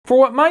For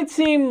what might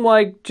seem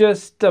like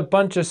just a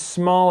bunch of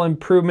small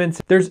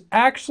improvements, there's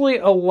actually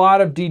a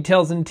lot of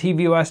details in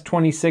tvOS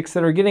 26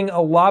 that are getting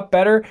a lot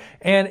better,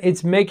 and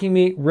it's making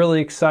me really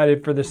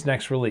excited for this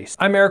next release.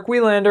 I'm Eric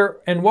Welander,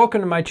 and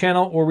welcome to my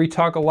channel where we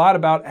talk a lot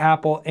about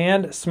Apple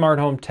and smart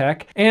home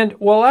tech. And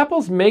while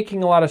Apple's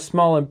making a lot of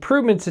small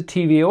improvements to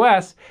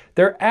tvOS,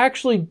 they're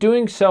actually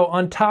doing so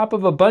on top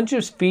of a bunch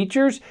of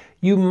features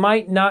you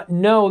might not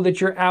know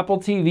that your Apple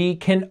TV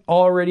can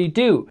already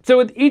do. So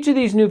with each of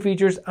these new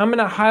features, I'm going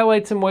to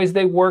highlight some ways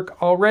they work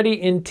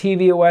already in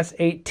tvOS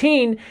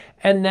 18,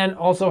 and then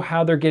also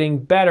how they're getting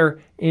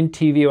better in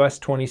tvOS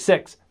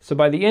 26. So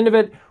by the end of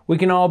it, we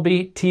can all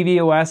be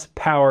tvOS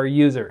power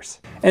users.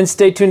 And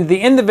stay tuned to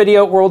the end of the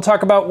video where we'll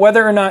talk about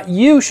whether or not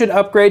you should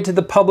upgrade to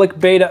the public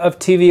beta of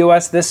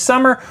tvOS this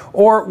summer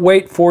or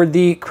wait for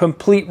the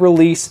complete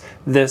release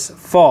this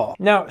fall.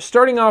 Now,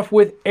 starting off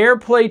with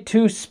AirPlay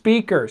 2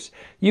 speakers.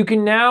 You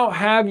can now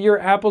have your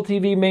Apple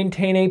TV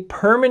maintain a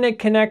permanent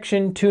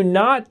connection to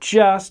not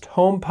just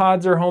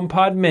HomePods or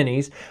HomePod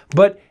minis,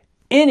 but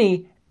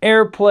any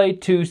AirPlay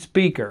 2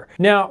 speaker.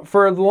 Now,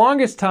 for the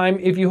longest time,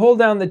 if you hold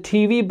down the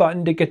TV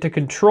button to get to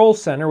Control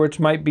Center, which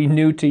might be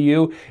new to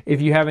you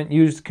if you haven't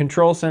used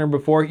Control Center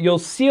before, you'll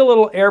see a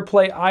little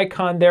AirPlay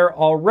icon there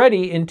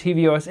already in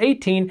tvOS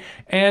 18,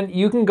 and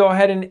you can go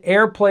ahead and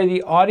AirPlay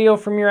the audio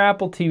from your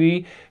Apple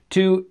TV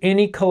to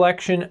any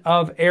collection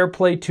of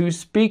AirPlay 2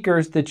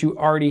 speakers that you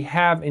already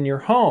have in your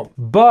home.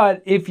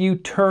 But if you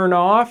turn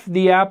off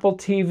the Apple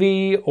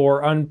TV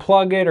or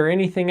unplug it or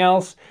anything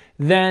else,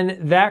 then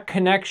that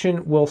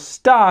connection will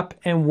stop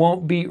and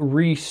won't be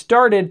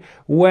restarted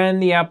when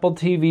the Apple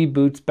TV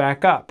boots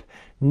back up.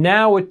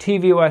 Now with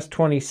tvOS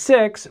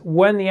 26,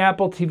 when the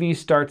Apple TV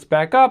starts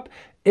back up,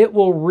 it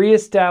will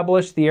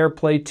reestablish the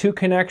AirPlay 2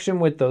 connection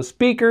with those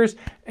speakers,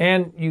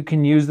 and you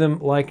can use them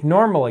like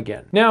normal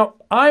again. Now,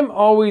 I'm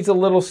always a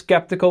little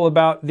skeptical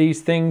about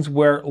these things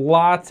where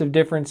lots of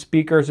different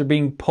speakers are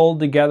being pulled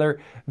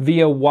together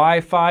via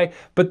Wi-Fi,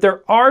 but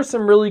there are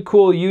some really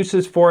cool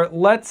uses for it.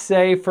 Let's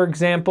say, for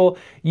example,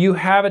 you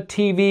have a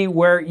TV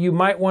where you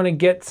might want to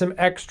get some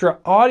extra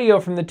audio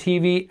from the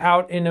TV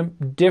out in a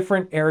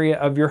different area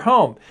of your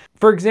home.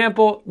 For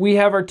example, we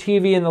have our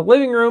TV in the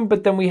living room,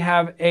 but then we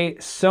have a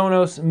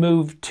Sonos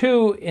Move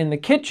 2 in the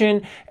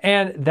kitchen,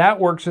 and that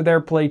works with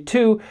AirPlay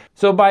 2.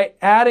 So by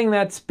adding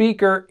that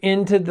speaker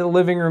into the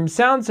living room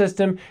sound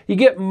system, you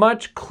get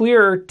much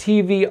clearer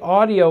TV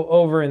audio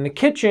over in the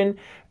kitchen,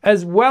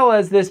 as well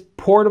as this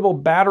portable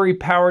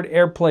battery-powered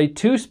AirPlay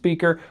 2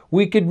 speaker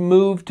we could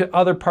move to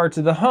other parts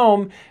of the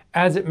home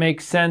as it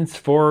makes sense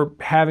for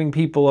having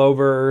people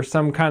over or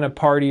some kind of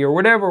party or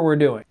whatever we're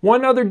doing.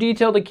 One other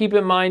detail to keep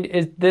in mind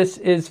is this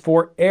is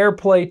for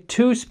AirPlay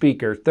 2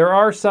 speakers. There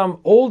are some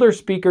older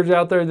speakers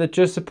out there that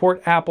just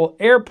support Apple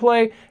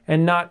AirPlay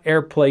and not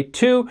AirPlay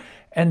 2,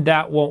 and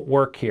that won't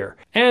work here.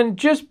 And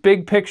just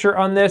big picture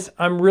on this,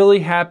 I'm really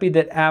happy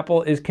that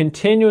Apple is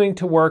continuing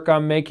to work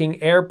on making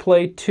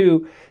AirPlay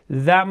 2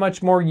 that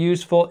much more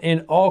useful in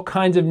all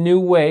kinds of new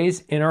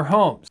ways in our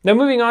homes. Now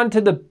moving on to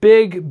the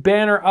big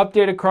banner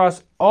update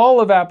across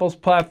all of Apple's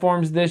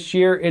platforms this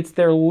year, it's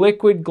their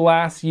Liquid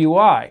Glass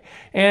UI.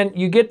 And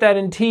you get that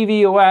in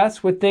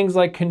tvOS with things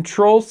like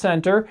Control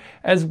Center,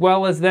 as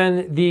well as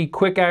then the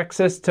quick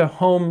access to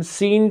home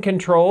scene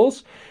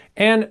controls.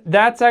 And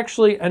that's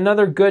actually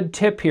another good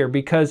tip here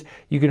because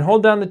you can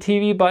hold down the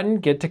TV button,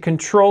 get to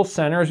Control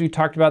Center as we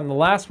talked about in the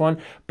last one,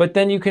 but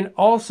then you can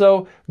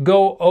also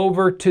go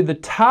over to the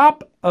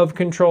top of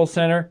Control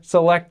Center,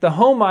 select the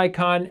home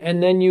icon,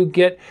 and then you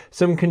get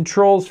some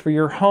controls for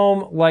your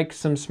home, like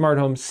some smart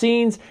home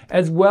scenes,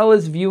 as well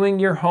as viewing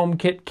your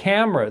HomeKit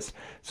cameras.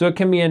 So it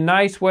can be a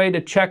nice way to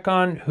check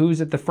on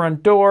who's at the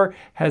front door,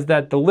 has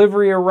that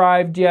delivery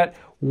arrived yet,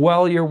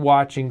 while you're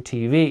watching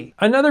TV.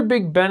 Another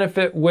big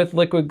benefit with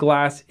Liquid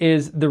Glass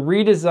is the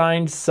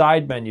redesigned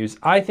side menus.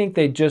 I think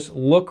they just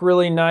look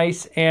really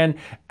nice and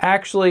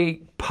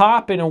actually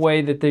pop in a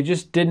way that they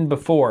just didn't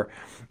before.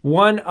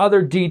 One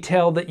other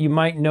detail that you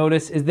might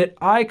notice is that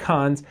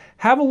icons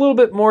have a little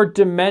bit more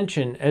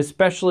dimension,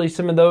 especially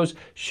some of those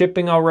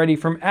shipping already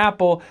from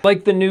Apple,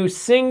 like the new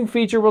Sing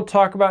feature we'll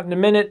talk about in a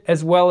minute,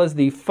 as well as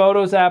the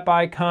Photos app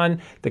icon,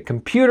 the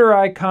computer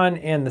icon,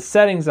 and the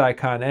settings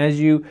icon. As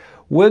you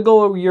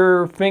wiggle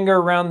your finger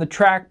around the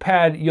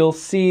trackpad, you'll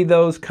see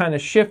those kind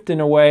of shift in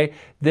a way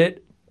that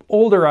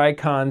older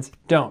icons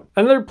don't.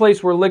 Another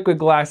place where Liquid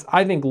Glass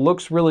I think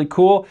looks really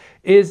cool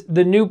is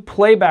the new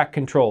playback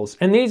controls.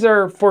 And these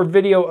are for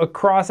video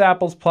across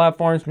Apple's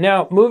platforms.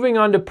 Now, moving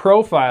on to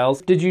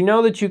profiles, did you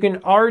know that you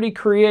can already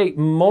create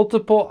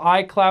multiple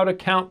iCloud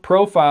account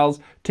profiles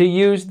to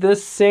use the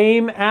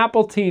same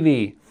Apple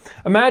TV?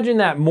 Imagine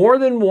that, more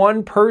than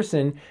one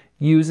person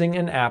using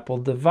an Apple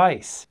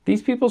device.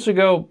 These people should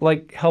go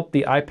like help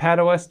the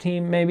iPadOS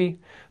team maybe.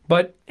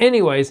 But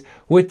anyways,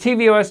 with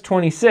tvOS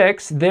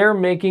 26, they're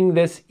making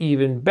this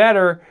even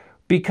better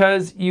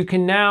because you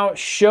can now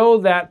show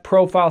that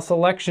profile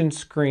selection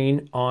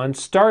screen on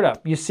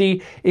startup. You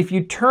see, if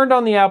you turned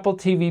on the Apple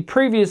TV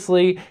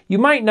previously, you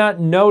might not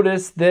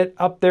notice that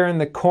up there in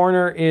the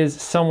corner is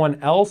someone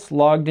else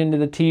logged into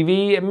the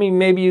TV. I mean,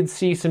 maybe you'd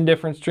see some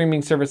different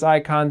streaming service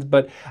icons,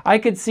 but I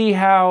could see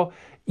how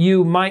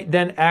you might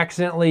then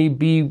accidentally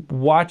be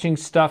watching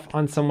stuff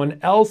on someone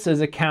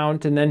else's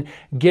account and then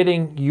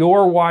getting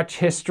your watch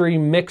history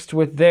mixed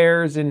with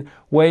theirs in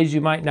ways you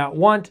might not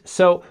want.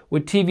 So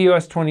with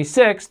tvOS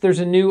 26, there's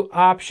a new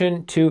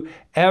option to,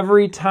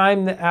 every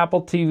time the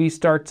Apple TV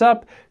starts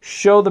up,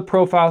 show the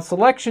profile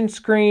selection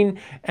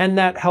screen, and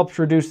that helps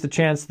reduce the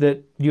chance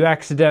that you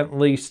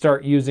accidentally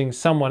start using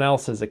someone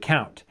else's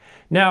account.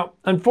 Now,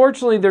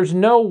 unfortunately, there's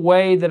no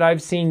way that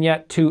I've seen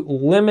yet to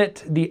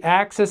limit the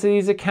access of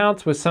these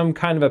accounts with some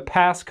kind of a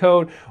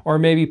passcode or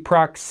maybe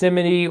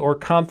proximity or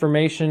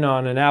confirmation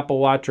on an Apple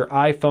Watch or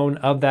iPhone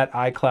of that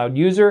iCloud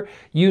user.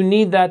 You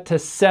need that to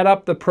set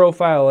up the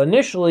profile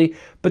initially,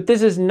 but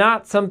this is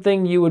not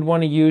something you would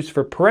want to use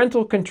for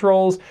parental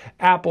controls.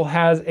 Apple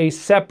has a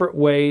separate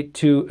way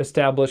to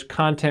establish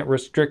content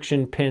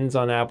restriction pins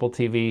on Apple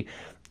TV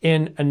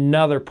in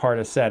another part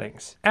of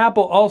settings.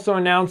 Apple also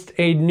announced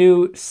a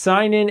new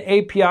sign-in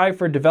API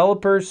for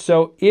developers,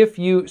 so if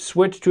you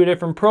switch to a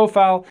different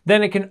profile,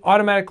 then it can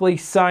automatically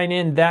sign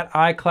in that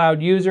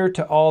iCloud user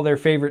to all their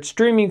favorite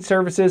streaming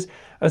services,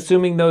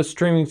 assuming those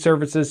streaming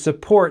services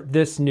support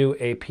this new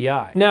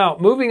API. Now,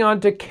 moving on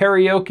to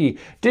karaoke.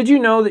 Did you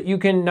know that you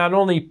can not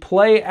only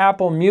play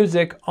Apple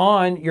Music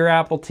on your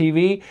Apple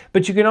TV,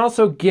 but you can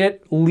also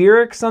get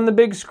lyrics on the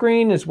big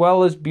screen as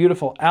well as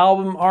beautiful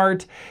album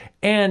art?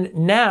 And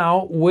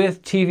now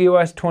with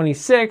tvOS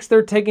 26,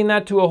 they're taking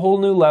that to a whole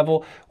new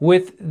level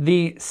with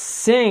the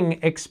Sing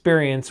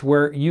experience,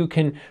 where you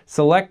can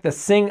select the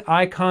Sing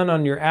icon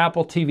on your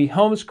Apple TV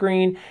home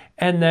screen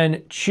and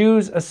then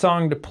choose a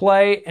song to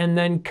play and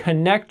then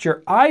connect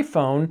your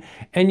iPhone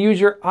and use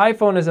your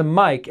iPhone as a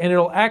mic, and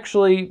it'll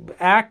actually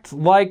act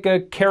like a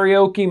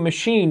karaoke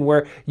machine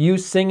where you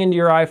sing into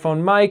your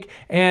iPhone mic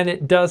and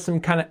it does some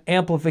kind of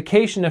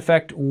amplification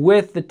effect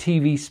with the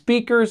TV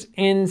speakers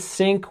in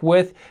sync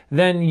with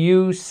then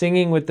you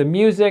singing with the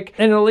music,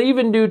 and it'll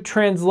even do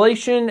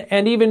translation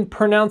and even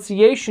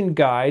pronunciation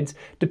guides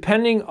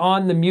depending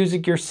on the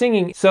music you're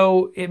singing.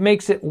 So it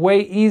makes it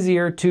way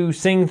easier to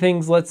sing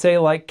things, let's say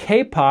like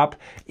K-pop,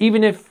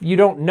 even if you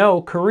don't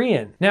know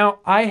Korean. Now,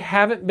 I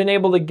haven't been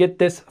able to get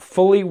this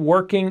fully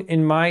working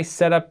in my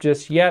setup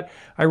just yet.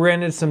 I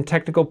ran into some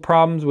technical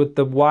problems with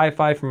the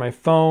Wi-Fi from my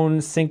phone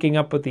syncing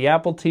up with the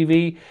Apple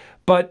TV,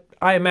 but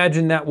I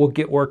imagine that will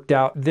get worked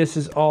out. This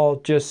is all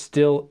just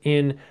still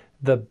in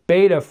the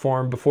beta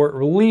form before it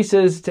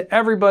releases to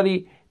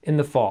everybody in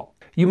the fall.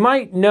 You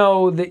might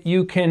know that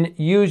you can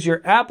use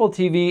your Apple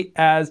TV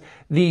as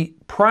the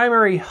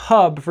primary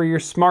hub for your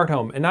smart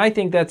home, and I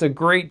think that's a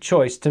great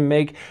choice to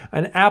make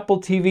an Apple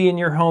TV in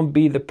your home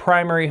be the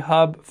primary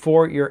hub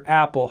for your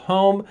Apple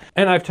home,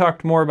 and I've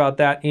talked more about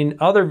that in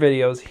other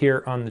videos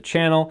here on the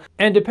channel.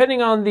 And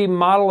depending on the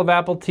model of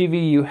Apple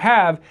TV you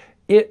have,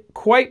 it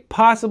quite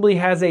possibly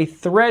has a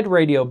Thread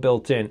radio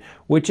built in,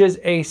 which is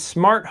a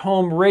smart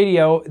home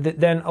radio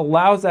that then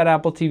allows that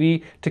Apple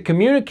TV to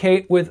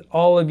communicate with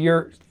all of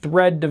your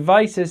Thread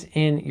devices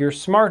in your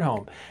smart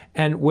home.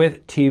 And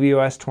with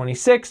tvOS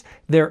 26,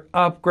 they're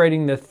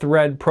upgrading the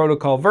Thread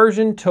protocol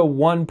version to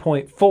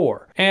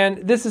 1.4. And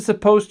this is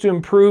supposed to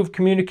improve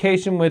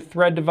communication with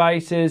Thread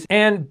devices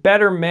and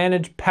better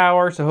manage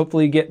power, so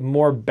hopefully you get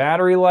more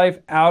battery life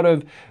out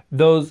of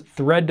those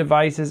Thread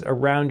devices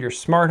around your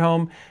smart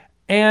home.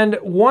 And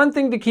one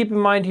thing to keep in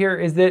mind here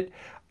is that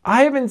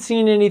I haven't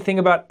seen anything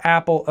about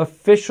Apple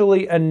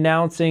officially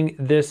announcing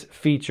this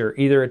feature,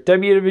 either at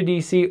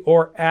WWDC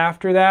or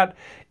after that.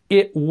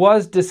 It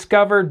was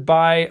discovered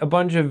by a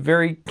bunch of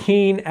very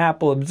keen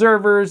Apple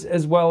observers,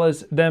 as well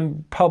as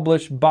them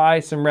published by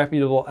some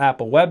reputable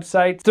Apple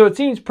websites. So it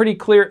seems pretty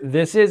clear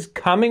this is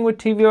coming with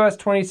tvOS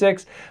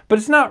 26, but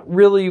it's not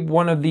really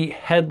one of the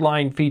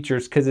headline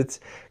features because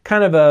it's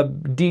kind of a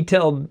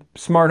detailed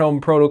smart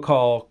home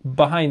protocol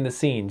behind the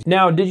scenes.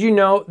 Now, did you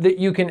know that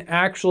you can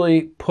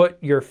actually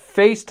put your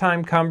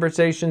FaceTime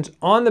conversations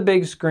on the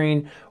big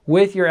screen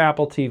with your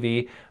Apple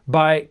TV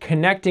by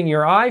connecting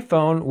your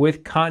iPhone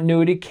with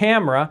continuity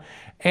camera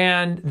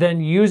and then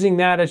using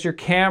that as your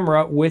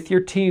camera with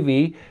your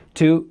TV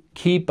to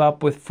keep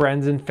up with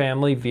friends and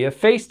family via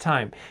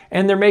FaceTime?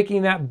 And they're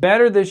making that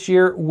better this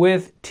year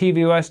with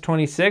tvOS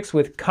 26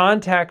 with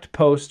contact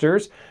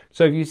posters.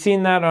 So if you've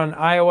seen that on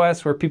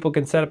iOS where people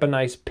can set up a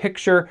nice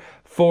picture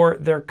for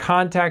their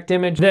contact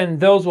image, then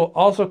those will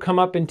also come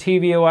up in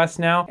tvOS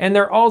now. And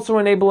they're also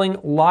enabling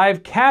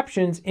live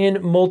captions in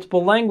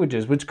multiple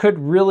languages, which could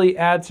really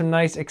add some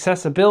nice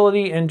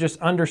accessibility and just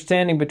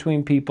understanding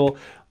between people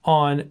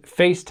on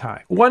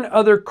FaceTime. One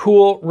other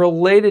cool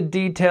related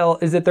detail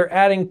is that they're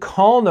adding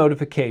call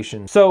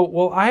notifications. So,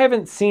 well, I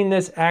haven't seen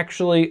this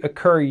actually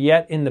occur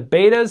yet in the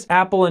betas.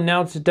 Apple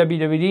announced at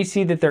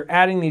WWDC that they're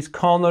adding these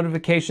call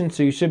notifications,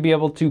 so you should be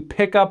able to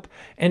pick up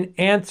and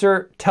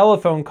answer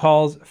telephone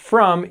calls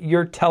from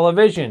your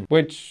television,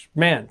 which,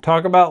 man,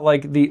 talk about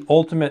like the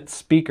ultimate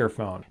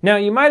speakerphone. Now,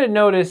 you might have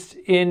noticed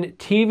in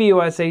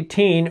tvOS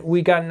 18,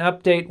 we got an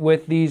update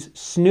with these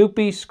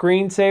Snoopy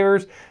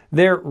screensavers.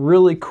 They're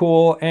really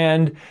cool,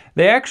 and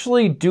they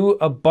actually do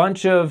a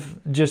bunch of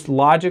just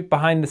logic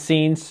behind the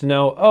scenes to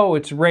know, oh,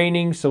 it's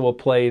raining, so we'll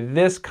play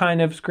this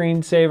kind of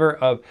screensaver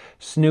of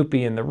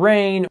Snoopy in the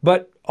rain.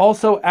 But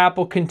also,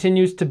 Apple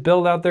continues to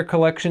build out their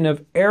collection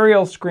of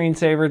aerial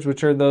screensavers,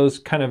 which are those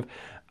kind of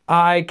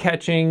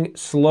eye-catching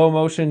slow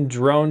motion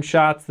drone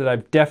shots that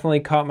I've definitely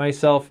caught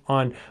myself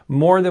on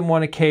more than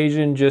one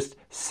occasion, just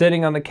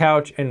sitting on the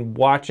couch and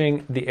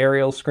watching the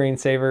aerial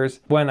screensavers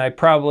when I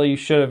probably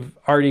should have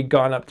already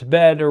gone up to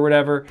bed or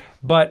whatever.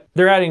 But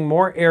they're adding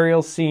more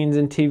aerial scenes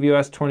in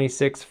tvOS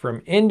 26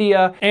 from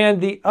India. And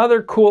the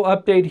other cool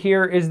update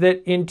here is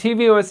that in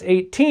tvOS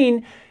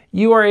 18,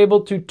 you are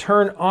able to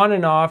turn on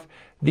and off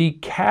the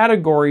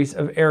categories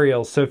of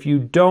aerials. So if you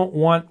don't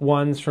want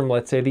ones from,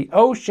 let's say, the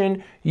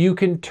ocean, you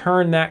can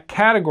turn that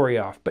category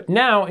off. But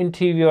now in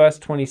tvOS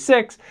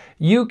 26,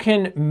 you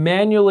can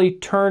manually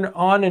turn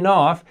on and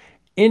off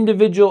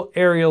individual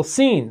aerial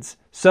scenes.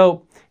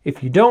 So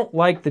if you don't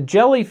like the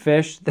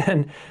jellyfish,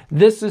 then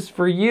this is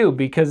for you,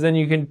 because then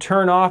you can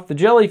turn off the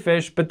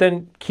jellyfish, but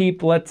then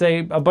keep, let's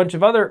say, a bunch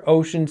of other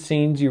ocean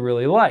scenes you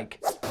really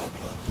like.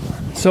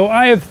 So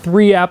I have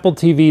 3 Apple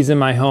TVs in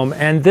my home,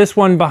 and this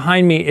one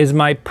behind me is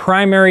my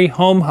primary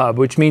home hub,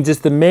 which means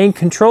it's the main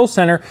control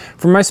center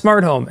for my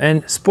smart home.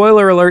 And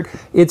spoiler alert,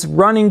 it's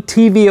running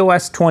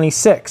tvOS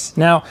 26.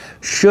 Now,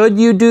 should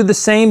you do the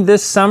same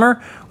this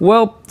summer?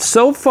 Well,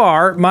 so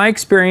far, my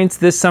experience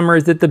this summer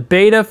is that the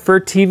beta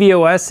for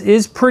tvOS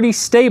is pretty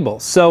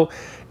stable. So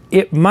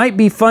it might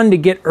be fun to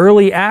get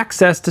early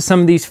access to some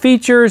of these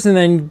features and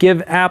then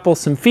give Apple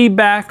some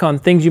feedback on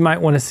things you might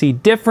want to see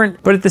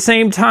different. But at the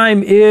same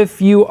time,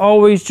 if you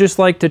always just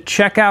like to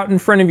check out in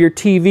front of your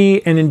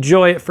TV and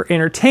enjoy it for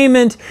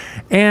entertainment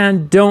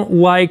and don't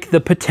like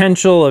the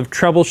potential of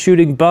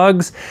troubleshooting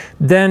bugs,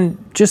 then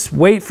just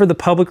wait for the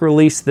public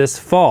release this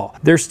fall.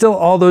 There's still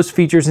all those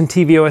features in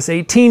tvOS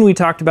 18 we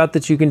talked about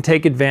that you can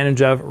take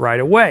advantage of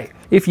right away.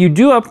 If you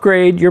do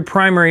upgrade your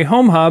primary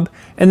home hub,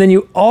 and then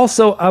you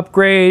also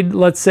upgrade,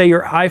 let's say,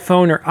 your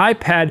iPhone or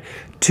iPad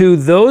to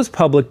those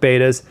public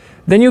betas,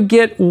 then you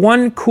get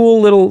one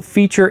cool little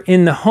feature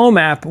in the Home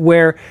app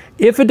where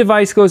if a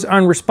device goes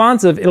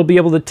unresponsive, it'll be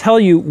able to tell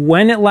you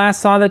when it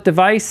last saw that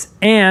device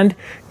and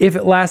if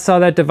it last saw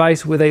that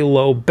device with a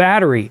low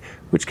battery,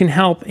 which can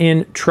help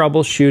in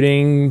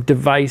troubleshooting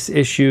device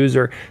issues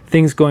or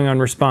things going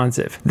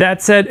unresponsive.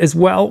 That said, as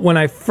well, when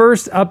I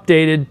first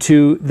updated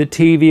to the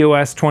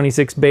tvOS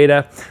 26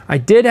 beta, I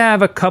did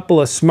have a couple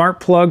of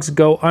smart plugs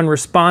go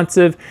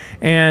unresponsive,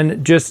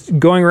 and just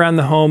going around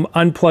the home,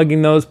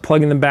 unplugging those,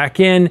 plugging them back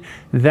in,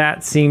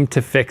 that seemed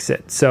to fix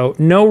it. So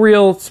no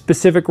real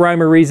specific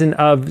rhyme or reason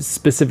of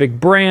specific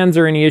brands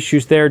or any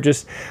issues there.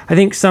 Just, I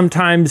think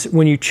sometimes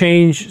when you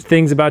change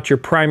things about your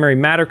primary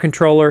Matter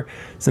controller,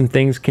 some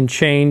things can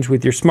change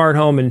with your smart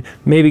home and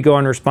maybe go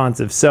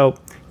unresponsive. So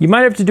you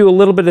might have to do a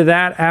little bit of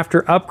that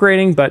after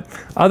upgrading, but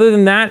other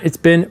than that, it's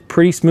been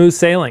pretty smooth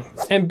sailing.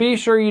 And be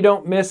sure you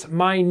don't miss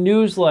my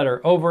newsletter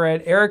over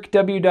at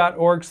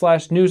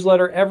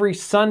ericw.org/newsletter. Every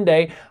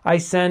Sunday, I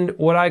send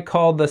what I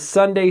call the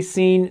Sunday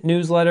Scene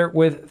newsletter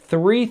with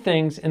 3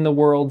 things in the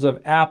worlds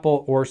of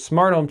Apple or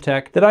smart home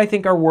tech that I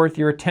think are worth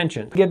your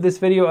attention. Give this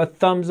video a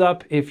thumbs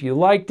up if you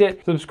liked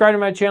it. Subscribe to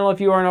my channel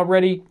if you aren't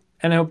already,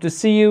 and I hope to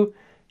see you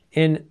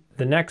in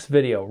the next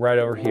video right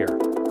over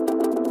here.